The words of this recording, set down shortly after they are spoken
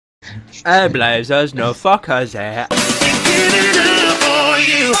Hey Blazers, no fuckers here.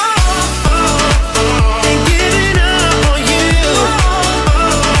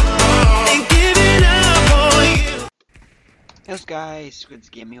 Yes guys, Squidzz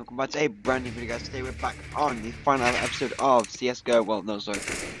Gaming, welcome back to a brand new video guys. Today we're back on the final episode of CSGO, well no sorry,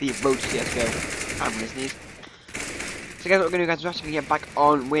 the Road to CSGO. I'm gonna sneeze. So guys, what we're gonna do guys, we're actually gonna get back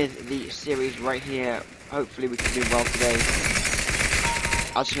on with the series right here. Hopefully we can do well today.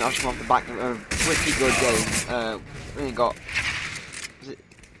 I'll just come off the back of a pretty good game. We only got, was it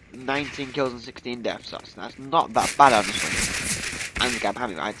 19 kills and 16 deaths, so that's not that bad honestly. And the gap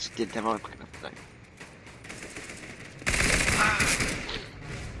having I just did 10 rounds quick enough today.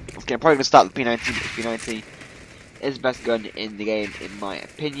 Okay, I'm probably going to start with P90 because P90 is the best gun in the game, in my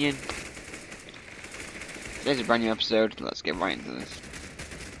opinion. Today's a brand new episode, let's get right into this.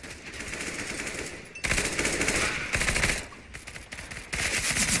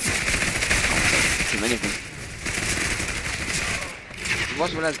 Too many of them.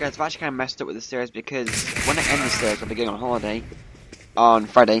 What's realised guys, I've actually kind of messed up with the series because when I end the series, I'll be going on holiday on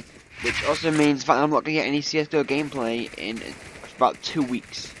Friday, which also means the fact that I'm not going to get any CSGO gameplay in about 2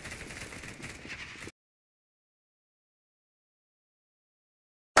 weeks.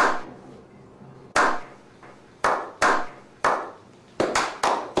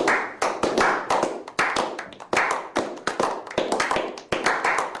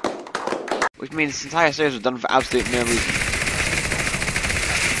 Which means this entire series was done for absolute no reason.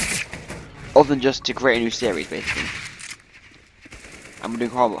 Other than just to create a new series, basically. And we're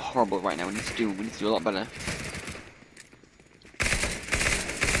doing horrible right now. We need to do a lot better.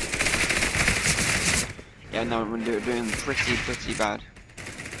 Yeah, no, we're doing pretty bad.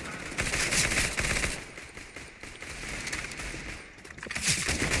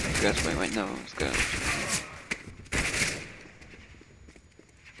 Let's go, wait, no, let's go.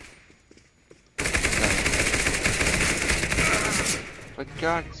 For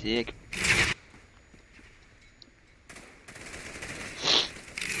God's sake.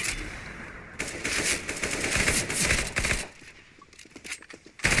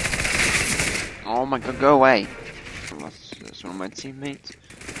 Oh my god, go away. That's one of my teammates.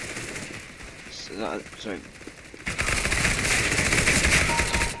 Sorry.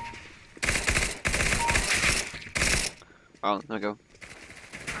 Oh, there we go.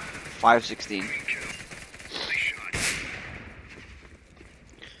 516.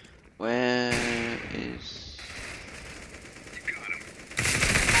 Where is...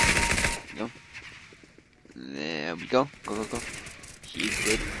 No. There we go. Go. He's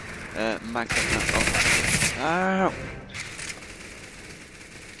good. Max up now. Oh. Ow!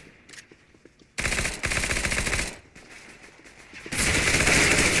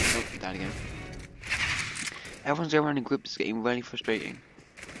 Oh, died again. Everyone's going around in groups, it's getting really frustrating.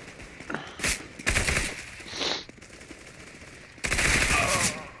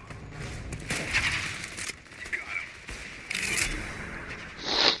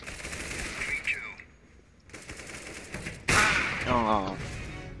 Oh.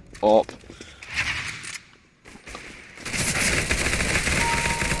 Up.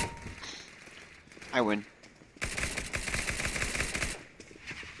 I win.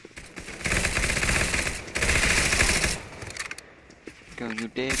 Go, you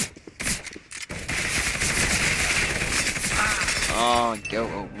did. Oh, go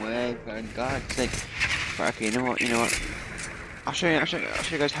away, for God's sake. Right, okay, you know what? I'll show you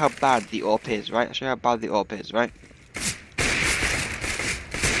guys how bad the AWP is, right? I'll show you how bad the AWP is, right?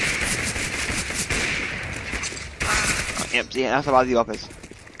 Yep, see, that's how bad the AWP is.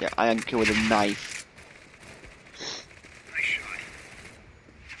 Yeah, I am killed with a knife. Nice shot.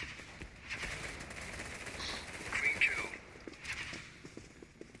 Clean kill.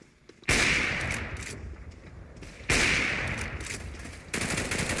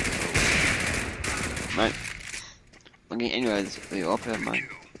 Right. Okay, anyways, the AWP, man.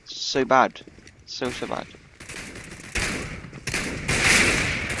 So bad. So bad.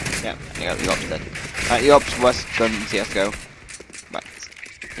 Yeah, I got the AWP's dead. The AWP's worst gun in CSGO. Right.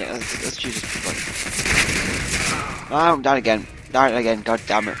 Yeah, let's choose this one. Oh, died again. God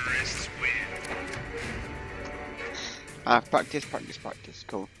damn it. Practice.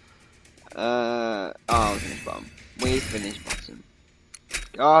 Cool. Oh, finish bottom. We finished bottom.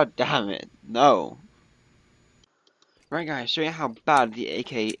 God damn it. No. Right, guys, show you how bad the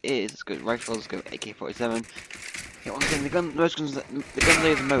AK is. Let's go rifles. Let's go AK-47. Yeah, once again, the gun I use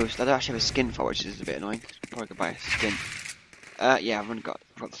the most, I don't actually have a skin for, which is a bit annoying. Probably could buy a skin. Yeah, I've only got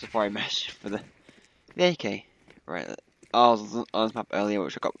the safari mesh for the AK. Right, I was on this map earlier,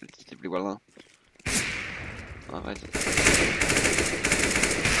 which I got relatively well on. Oh, where's it?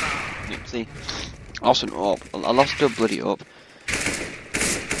 See, I lost an orb. I lost a bloody orb.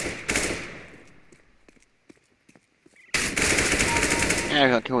 Yeah, I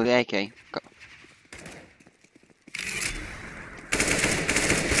got killed with the AK.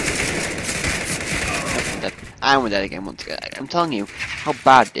 Dead. And we're dead again once again. I'm telling you, how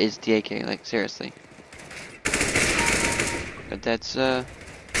bad is the AK? Like, seriously. You're dead, sir.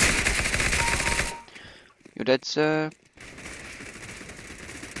 You're dead, sir.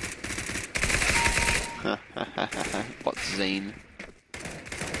 What's Zane?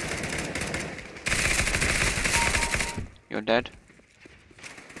 You're dead.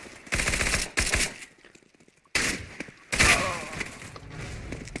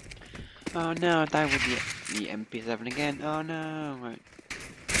 Oh no, I died with the MP7 again. Oh no, right.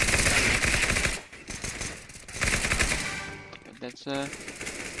 That's oh,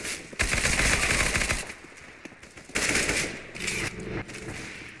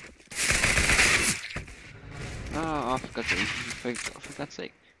 for God's sake, for God's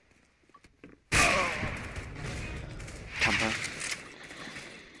sake. Tamper.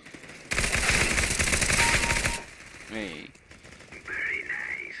 Hey. Very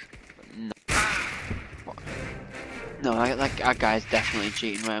nice. No. What? No, that guy's definitely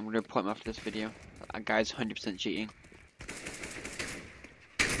cheating, right? I'm gonna report him after this video. That guy's 100% cheating.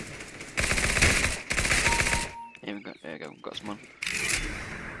 There we go, we've got someone.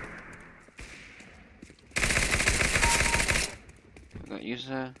 We've got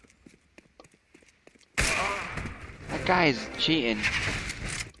user. That guy's cheating.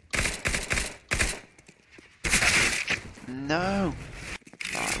 No!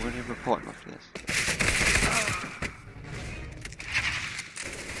 Alright, we're gonna report him after this.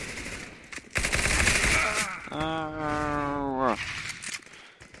 Oh.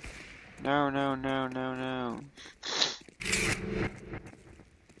 No, no, no, no, no.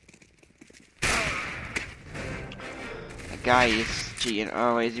 That guy is cheating.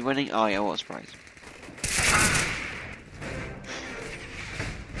 Oh, is he winning? Oh, yeah, what a surprise.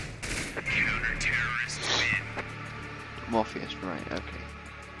 Counter-terrorists win. Morpheus, right, okay.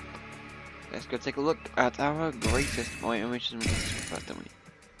 Let's go take a look at our greatest. Oh, wait, we should make this first, don't we?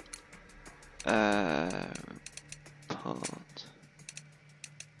 Part.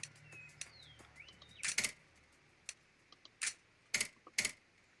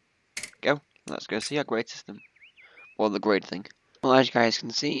 Go. Let's go see our grade system. Or the grade thing. Well, as you guys can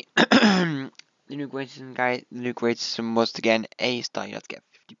see, the new grade system was to get an A star, you have to get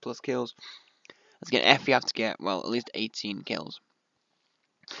 50 plus kills. Let's get an F, you have to get, well, at least 18 kills.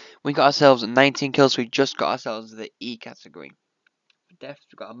 We got ourselves 19 kills, so we just got ourselves the E category. For deaths,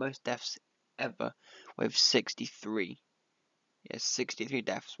 we got our most deaths ever with 63. Yes, 63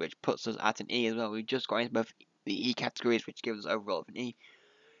 deaths, which puts us at an E as well. We just got into both the E categories, which gives us overall of an E.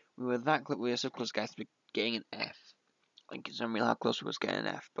 We were so close, guys, to getting an F. Like, it's unreal how close we was getting an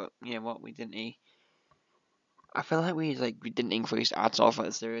F, but you know what, we didn't E. I feel like we didn't increase at all for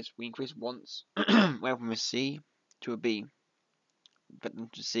the series. We increased once, went from a C to a B, but then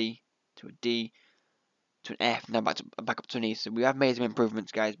to C to a D to an F, now back up to an E. So we have made some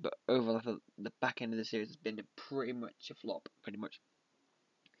improvements, guys, but overall, the back end of the series has been pretty much a flop, pretty much.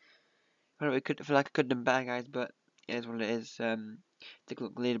 I feel like I could have done better, guys, but it is what it is. Take a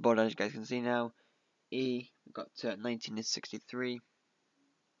look at the leaderboard, as you guys can see now. E, we got 19 to 63.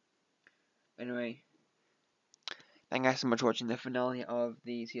 Anyway, thank you guys so much for watching the finale of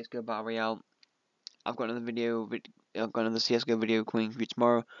the CSGO Battle Royale. I've got another CSGO video coming for you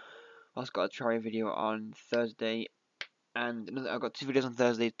tomorrow. I've also got a try video on Thursday, and I've got 2 videos on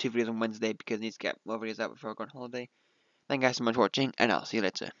Thursday, 2 videos on Wednesday, because I need to get more videos out before I go on holiday. Thank you guys so much for watching, and I'll see you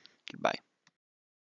later. Goodbye.